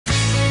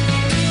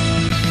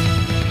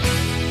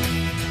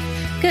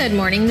Good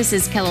morning. This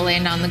is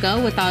Kellaland on the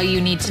Go with all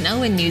you need to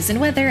know in news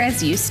and weather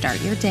as you start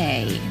your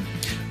day.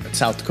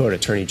 South Dakota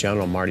Attorney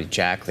General Marty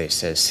Jackley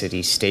says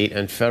city, state,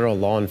 and federal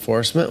law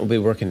enforcement will be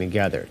working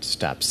together to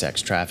stop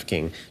sex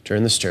trafficking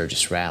during the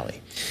Sturgis rally.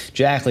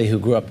 Jackley, who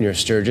grew up near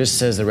Sturgis,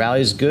 says the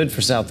rally is good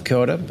for South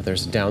Dakota, but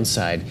there's a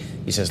downside.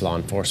 He says law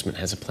enforcement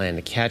has a plan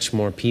to catch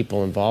more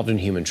people involved in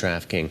human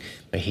trafficking,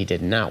 but he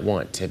did not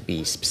want to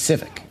be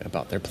specific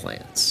about their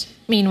plans.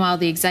 Meanwhile,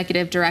 the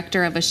executive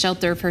director of a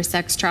shelter for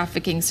sex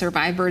trafficking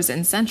survivors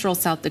in central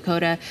South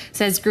Dakota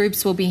says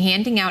groups will be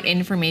handing out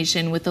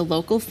information with a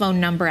local phone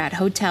number at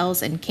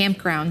hotels and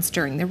campgrounds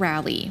during the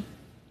rally.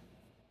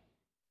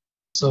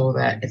 So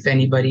that if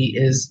anybody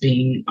is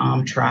being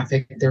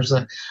trafficked, there's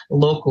a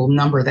local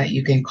number that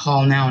you can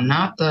call now,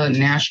 not the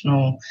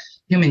national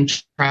human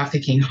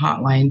trafficking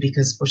hotline,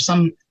 because for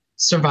some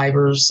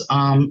survivors,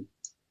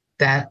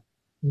 that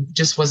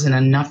just wasn't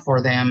enough for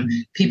them.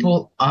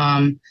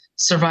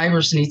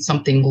 Survivors need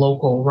something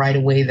local right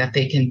away that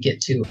they can get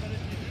to.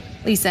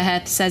 Lisa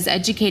Heth says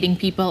educating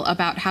people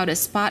about how to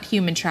spot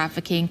human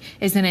trafficking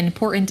is an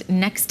important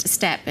next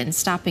step in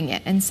stopping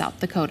it in South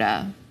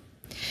Dakota.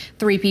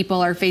 3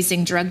 people are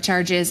facing drug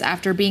charges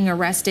after being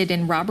arrested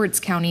in Roberts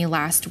County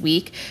last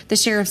week. The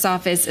sheriff's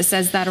office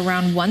says that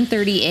around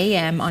 1:30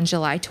 a.m. on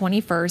July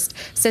 21st,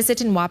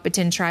 Sisseton and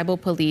Wahpeton Tribal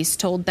Police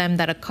told them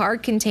that a car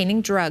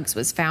containing drugs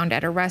was found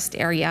at a rest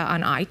area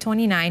on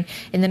I-29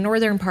 in the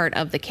northern part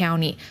of the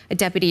county. A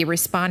deputy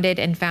responded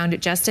and found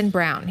Justin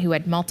Brown, who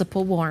had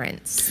multiple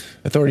warrants.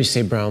 Authorities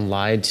say Brown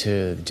lied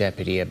to the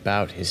deputy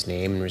about his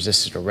name and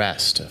resisted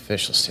arrest.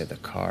 Officials say the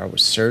car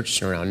was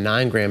searched and around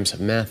 9 grams of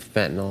meth,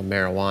 fentanyl,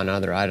 marijuana, and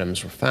other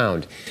items were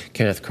found.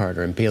 Kenneth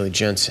Carter and Bailey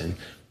Jensen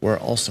were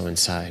also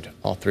inside.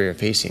 All 3 are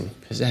facing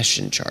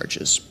possession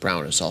charges.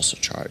 Brown is also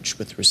charged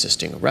with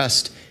resisting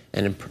arrest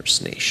and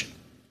impersonation.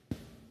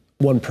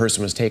 1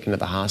 person was taken to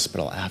the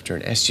hospital after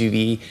an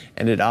SUV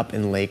ended up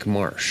in Lake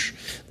Marsh.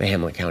 The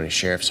Hamilton County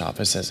Sheriff's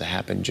Office says it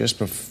happened just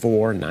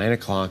before 9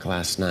 o'clock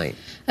last night.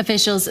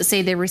 Officials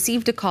say they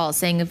received a call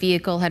saying a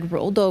vehicle had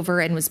rolled over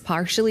and was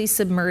partially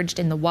submerged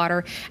in the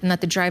water and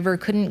that the driver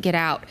couldn't get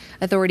out.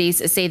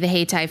 Authorities say the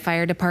Hayti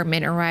Fire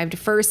Department arrived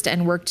first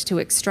and worked to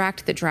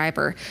extract the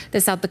driver.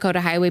 The South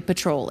Dakota Highway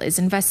Patrol is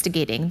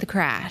investigating the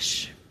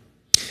crash.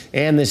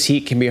 And this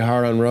heat can be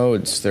hard on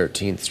roads.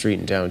 13th Street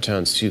in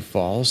downtown Sioux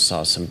Falls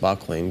saw some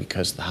buckling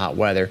because of the hot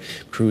weather.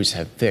 Crews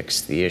have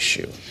fixed the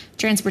issue.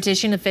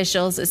 Transportation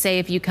officials say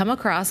if you come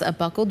across a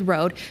buckled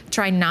road,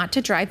 try not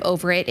to drive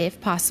over it if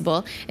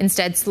possible.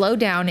 Instead, slow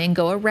down and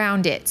go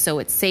around it so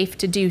it's safe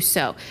to do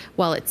so.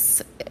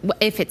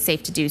 If it's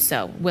safe to do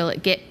so, will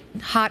it get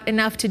hot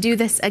enough to do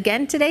this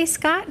again today,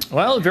 Scott?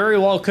 Well, it very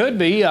well could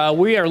be.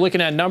 We are looking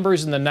at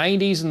numbers in the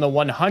 90s and the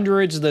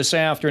 100s this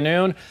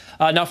afternoon.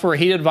 Enough for a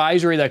heat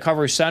advisory that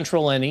covers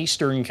central and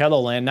eastern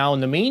Kettleland. Now,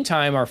 in the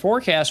meantime, our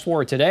forecast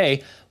for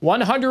today,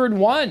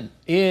 101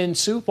 in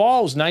Sioux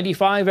Falls,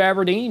 95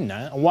 Aberdeen,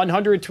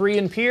 103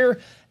 in Pierre,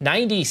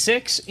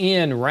 96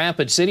 in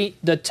Rapid City.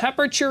 The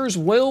temperatures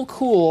will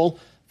cool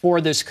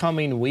for this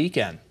coming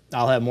weekend.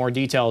 I'll have more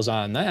details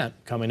on that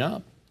coming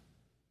up.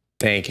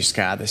 Thank you,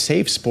 Scott. The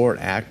Safe Sport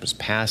Act was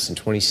passed in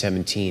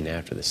 2017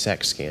 after the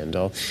sex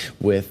scandal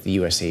with the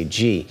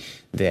USAG.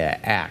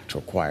 The act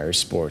requires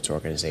sports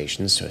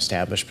organizations to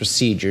establish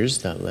procedures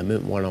that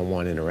limit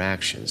one-on-one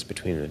interactions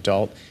between an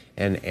adult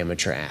and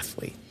amateur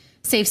athlete.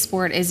 Safe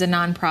Sport is a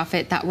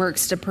nonprofit that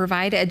works to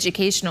provide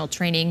educational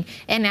training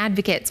and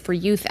advocates for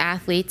youth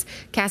athletes.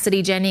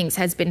 Cassidy Jennings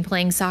has been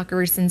playing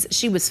soccer since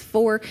she was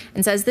 4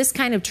 and says this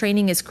kind of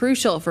training is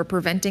crucial for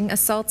preventing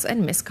assaults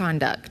and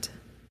misconduct.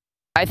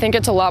 I think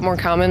it's a lot more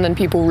common than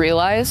people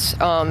realize.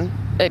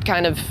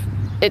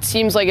 It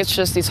seems like it's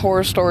just these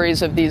horror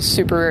stories of these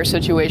super rare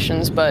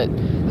situations, but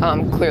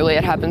clearly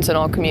it happens in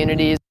all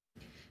communities.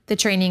 The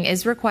training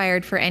is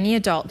required for any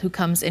adult who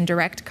comes in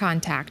direct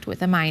contact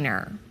with a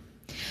minor.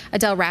 A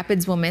Del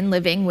Rapids woman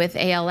living with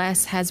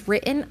ALS has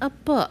written a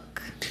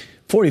book.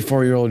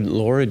 44-year-old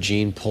Laura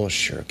Jean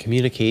Pulsher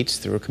communicates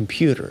through a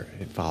computer.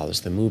 It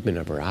follows the movement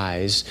of her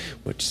eyes,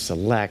 which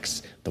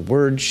selects the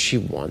words she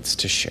wants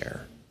to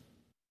share.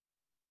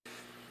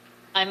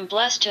 I'm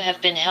blessed to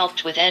have been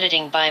helped with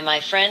editing by my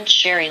friend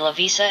Sherry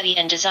Lavisa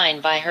and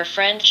design by her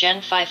friend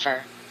Jen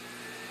Pfeiffer.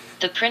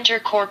 The printer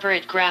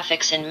Corporate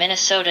Graphics in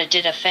Minnesota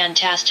did a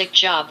fantastic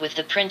job with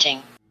the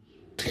printing.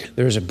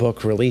 There's a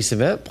book release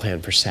event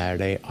planned for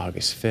Saturday,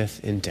 August 5th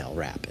in Del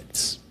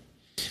Rapids.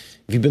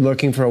 If you've been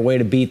looking for a way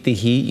to beat the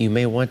heat, you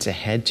may want to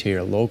head to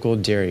your local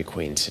Dairy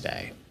Queen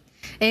today.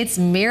 It's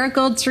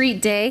Miracle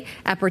Treat Day.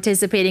 At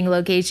participating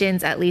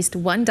locations, at least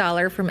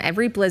 $1 from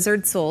every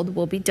blizzard sold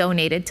will be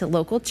donated to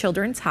local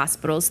children's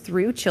hospitals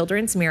through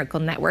Children's Miracle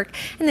Network,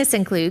 and this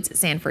includes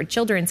Sanford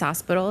Children's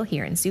Hospital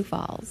here in Sioux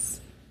Falls.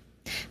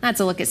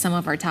 That's a look at some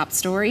of our top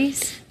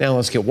stories. Now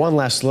let's get one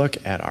last look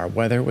at our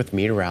weather with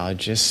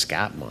meteorologist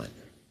Scott Munn.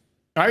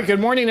 All right, good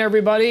morning,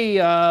 everybody.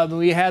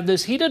 We had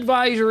this heat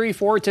advisory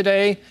for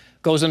today.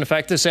 Goes into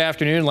effect this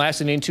afternoon,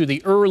 lasting into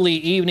the early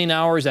evening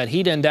hours. That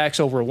heat index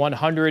over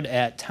 100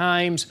 at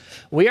times.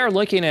 We are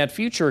looking at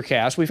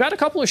futurecast. We've had a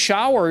couple of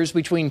showers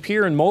between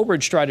Pierre and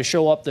Mobridge try to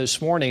show up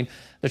this morning.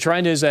 The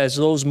trend is as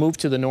those move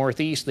to the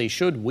northeast, they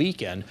should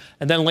weaken.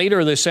 And then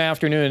later this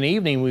afternoon and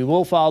evening, we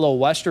will follow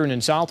western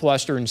and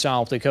southwestern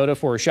South Dakota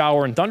for a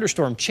shower and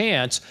thunderstorm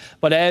chance.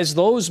 But as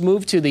those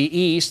move to the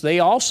east, they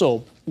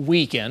also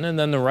weaken, and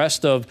then the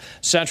rest of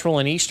central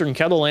and eastern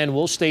Kettleland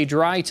will stay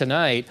dry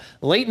tonight.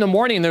 Late in the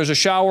morning, there's a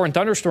shower and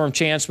thunderstorm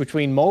chance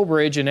between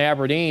Mobridge and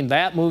Aberdeen.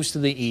 That moves to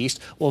the east.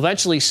 We'll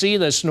eventually see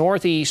this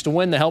northeast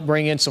wind to help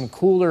bring in some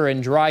cooler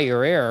and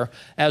drier air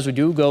as we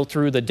do go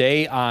through the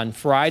day on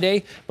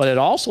Friday. But it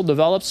also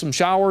develops some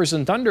showers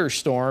and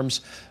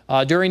thunderstorms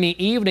during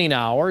the evening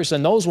hours,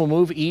 and those will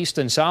move east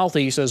and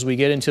southeast as we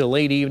get into the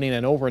late evening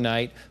and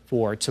overnight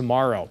for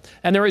tomorrow.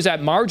 And there is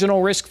that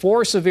marginal risk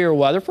for severe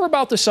weather for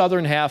about the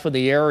southern half of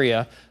the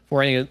area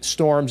for any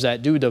storms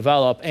that do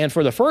develop. And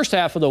for the first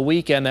half of the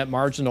weekend, that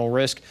marginal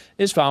risk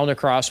is found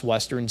across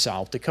western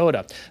South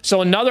Dakota.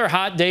 So another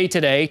hot day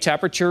today.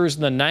 Temperatures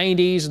in the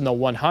 90s and the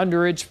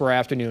 100s for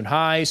afternoon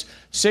highs,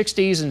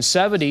 60s and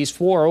 70s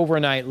for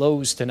overnight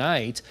lows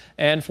tonight.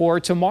 And for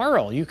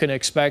tomorrow, you can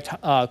expect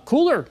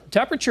cooler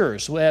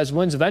temperatures as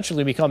winds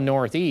eventually become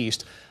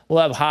northeast.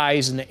 We'll have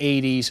highs in the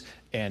 80s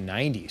and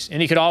 90s.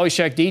 And you can always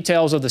check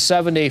details of the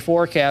 7-day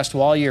forecast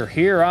while you're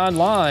here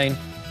online.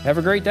 Have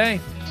a great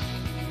day.